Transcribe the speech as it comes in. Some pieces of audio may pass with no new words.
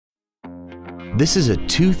This is a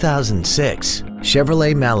 2006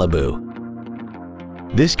 Chevrolet Malibu.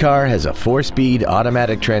 This car has a 4-speed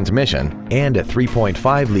automatic transmission and a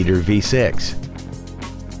 3.5-liter V6.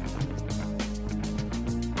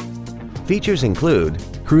 Features include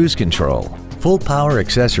cruise control, full power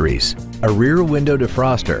accessories, a rear window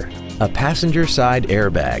defroster, a passenger side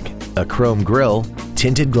airbag, a chrome grille,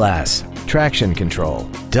 tinted glass, traction control,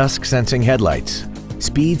 dusk sensing headlights,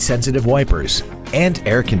 speed sensitive wipers, and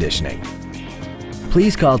air conditioning.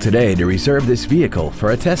 Please call today to reserve this vehicle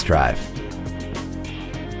for a test drive.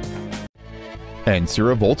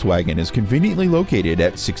 Ancira Volkswagen is conveniently located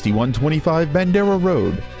at 6125 Bandera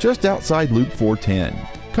Road, just outside Loop 410.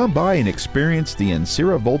 Come by and experience the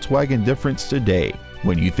Ancira Volkswagen difference today.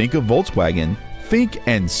 When you think of Volkswagen, think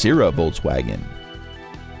Ancira Volkswagen.